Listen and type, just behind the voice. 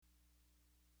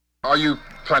Are you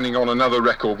planning on another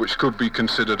record which could be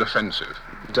considered offensive?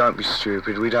 Don't be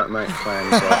stupid, we don't make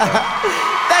plans like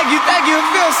that. Thank you. It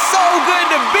feels so good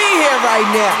to be here right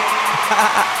now.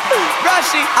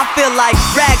 Rushy, I feel like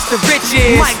rags to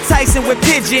riches. Mike Tyson with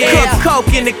pigeons. Cook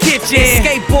coke in the kitchen.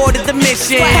 Skateboard at the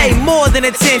mission. Pay more than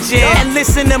attention. And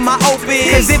listen to my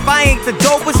opus. Cause if I ain't the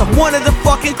dopest, I'm one of the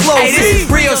fucking closest. Hey, this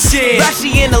is real shit.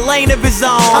 Rushy in the lane of his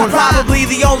own. I'm probably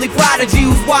the only prodigy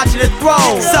who's watching the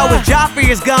throne. So if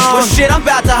Joffrey is gone, well shit, I'm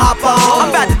about to hop on.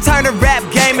 I'm about to turn the rap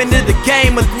game into the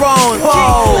Game of Thrones.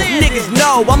 Whoa, niggas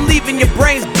know I'm leaving your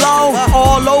brains blown.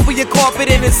 All over your carpet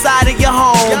and inside of your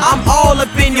home. I'm all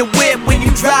up in your whip when you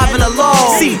driving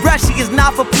along. See, Rushy is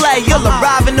not for play, you'll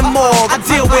arrive in the morgue. I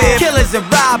deal with killers and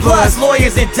robbers, plus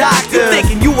lawyers and doctors. You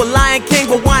thinking you a Lion King,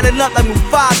 but winding up like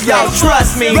Mufasa. Yo,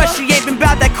 trust me, Rushy ain't been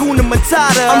bout that Kuna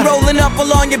Matata. I'm rolling up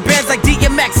along your bands like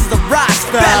DMX is a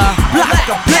roster. Black,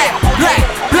 black, black,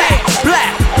 black,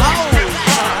 black.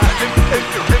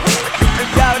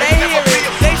 Yo, they hear it,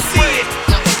 they see it.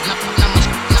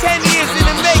 10 years in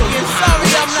the making, sorry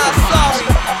I'm not sorry.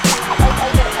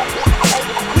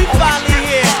 We finally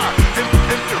here.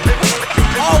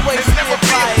 Always never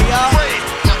fire, y'all.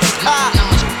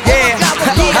 Yeah.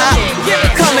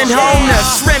 Coming home to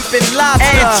shrimp and lobster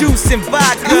and juice and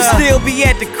vodka. You still be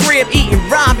at the crib eating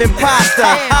ramen pasta.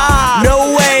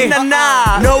 No way,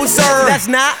 nah, no sir, that's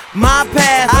not my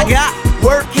path. I got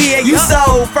work here, you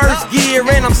so first gear,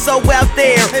 and I'm so out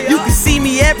there. You can see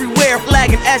me everywhere,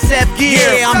 flagging SF gear.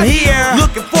 Yeah, I'm here,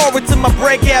 looking forward to my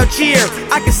breakout cheer.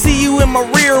 I can see you in my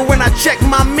rear when I check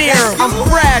my mirror. I'm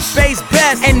fresh, face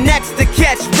best, and next to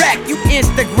catch wreck. You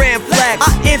Instagram flex,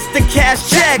 I insta cash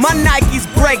checks. My Nikes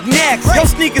break necks, your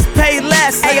sneakers pay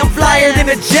less. Hey, I'm flyer than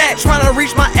a jet, trying to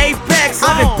reach my apex.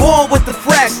 I've been born with the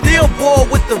fresh, still bored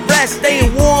with the rest.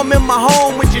 Staying warm in my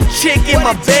home with your chick in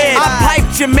my bed. I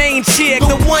piped your main chick,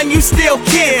 the one you still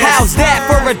kiss. How's that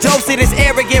for a dose of this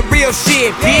arrogant real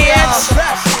shit, bitch?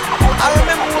 I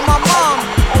remember when my mom,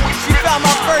 she found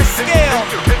my first scale.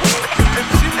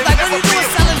 She was like, what are you doing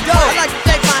selling dope? I like to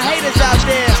thank my haters out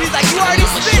there. She's like, you already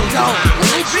spit dope.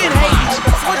 We been hating.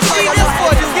 So what you need this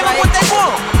for? Just give them what they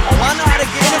want. Well, I know how to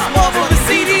get this more of a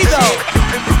CD though.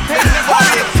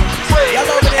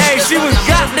 Hey, she was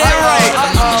goddamn right.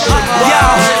 Yo,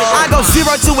 I go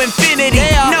 0 to infinity,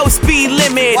 no speed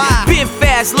limit. Been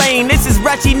fast lane, this is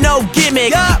Rushy, no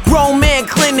gimmick. Grown man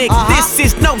clinic, this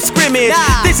is no scrimmage.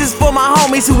 This is for my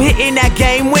homies who hitting that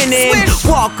game winning.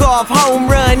 Walk off home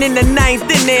run in the 9th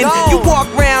inning. You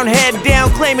walk round head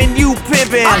down claiming you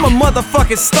pimpin'. I'm a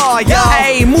motherfucking star, yo.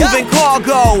 Hey, moving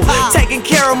cargo, taking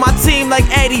care of my team like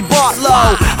Eddie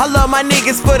Bartlow. I love my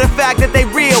niggas for the fact that they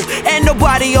real, and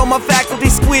nobody on my faculty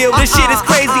squeal. This shit is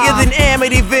crazier than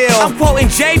Amityville. I'm quoting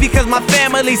Jay because my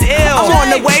family's ill. I'm on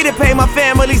the way to pay my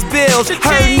family's bills.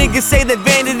 Heard niggas say that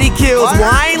vanity kills. Well,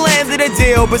 I ain't landed a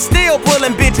deal, but still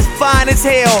pulling bitches fine as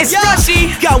hell. It's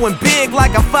Rushy, going big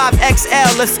like a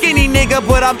 5XL. A skinny nigga,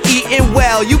 but I'm eating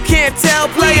well. You can't tell,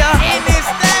 player. In this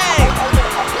thing.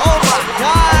 Oh my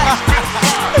God.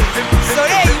 So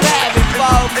there you have it,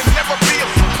 folks.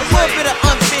 A little bit of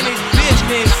unfinished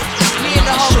business. Me and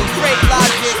the homie Great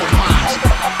Logic.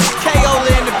 K.O.L.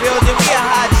 in the building. We a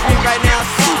hot chick right now.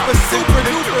 Super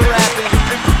duper rapping.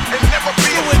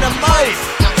 Doing the most.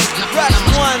 Rush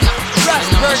 1, Rush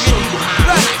Burgundy,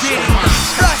 Rush Diddy,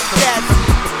 Rush Cat,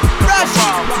 Rushy.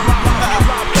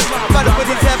 About to put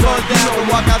these headphones down and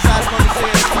walk outside from the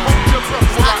city.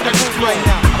 It's hot in the booth right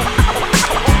now.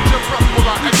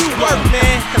 You do work,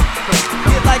 man.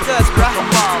 Get like us, bruh.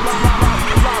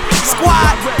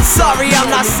 Squad, sorry I'm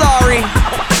not sorry.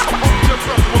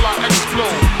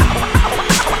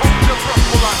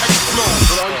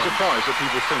 But I'm surprised that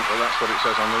people think that that's what it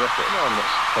says on the record. No, I'm not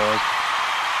surprised.